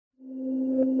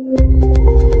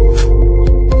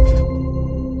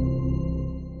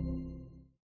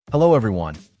Hello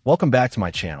everyone, welcome back to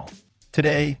my channel.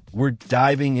 Today, we're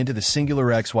diving into the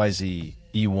SingularXYZ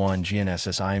E1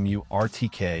 GNSS IMU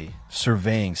RTK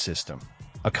surveying system,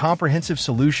 a comprehensive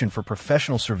solution for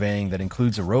professional surveying that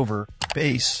includes a rover,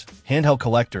 base, handheld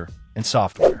collector, and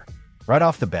software. Right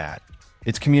off the bat,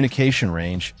 its communication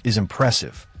range is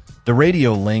impressive. The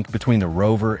radio link between the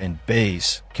rover and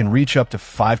base can reach up to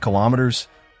 5 kilometers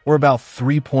or about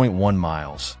 3.1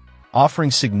 miles,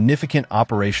 offering significant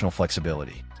operational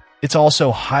flexibility. It's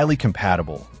also highly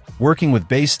compatible, working with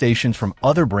base stations from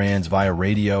other brands via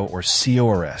radio or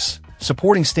CORS,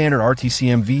 supporting standard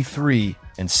RTCM v3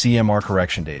 and CMR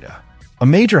correction data. A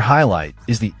major highlight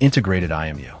is the integrated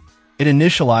IMU. It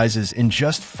initializes in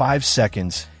just 5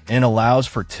 seconds and allows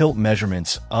for tilt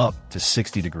measurements up to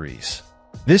 60 degrees.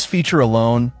 This feature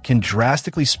alone can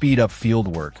drastically speed up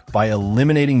fieldwork by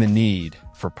eliminating the need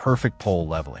for perfect pole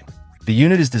leveling. The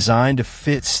unit is designed to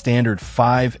fit standard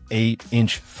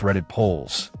 5/8-inch threaded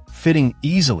poles, fitting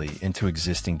easily into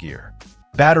existing gear.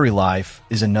 Battery life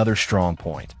is another strong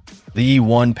point. The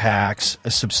E1 packs a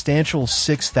substantial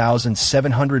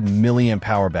 6,700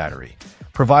 mAh battery,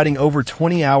 providing over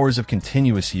 20 hours of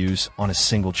continuous use on a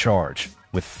single charge,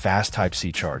 with fast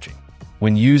Type-C charging.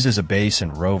 When used as a base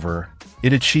and rover,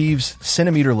 it achieves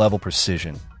centimeter-level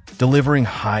precision, delivering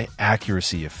high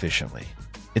accuracy efficiently.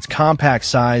 Its compact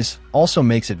size also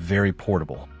makes it very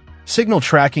portable. Signal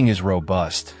tracking is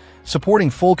robust, supporting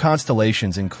full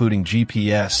constellations including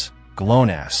GPS,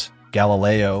 GLONASS,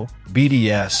 Galileo,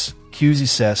 BDS,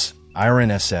 QZSS,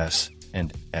 IRNSS,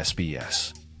 and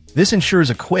SBS. This ensures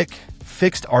a quick,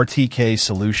 fixed RTK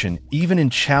solution even in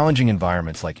challenging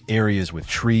environments like areas with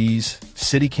trees,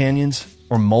 city canyons,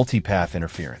 or multipath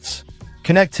interference.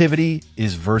 Connectivity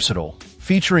is versatile,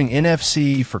 featuring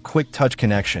NFC for quick touch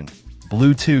connection,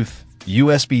 Bluetooth,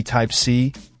 USB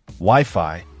Type-C,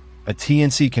 Wi-Fi, a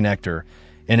TNC connector,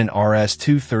 and an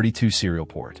RS-232 serial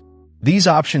port. These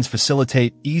options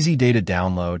facilitate easy data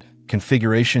download,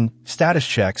 configuration, status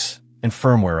checks, and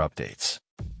firmware updates.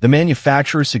 The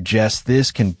manufacturer suggests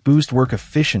this can boost work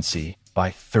efficiency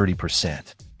by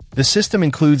 30%. The system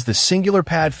includes the Singular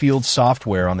Pad Field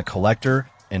software on the collector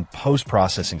and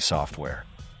post-processing software,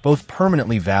 both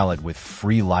permanently valid with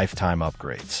free lifetime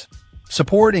upgrades.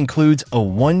 Support includes a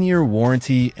 1-year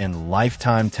warranty and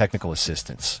lifetime technical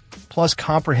assistance, plus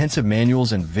comprehensive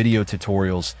manuals and video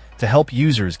tutorials to help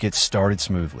users get started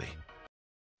smoothly.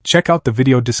 Check out the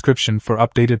video description for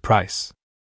updated price.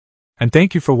 And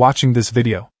thank you for watching this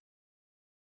video.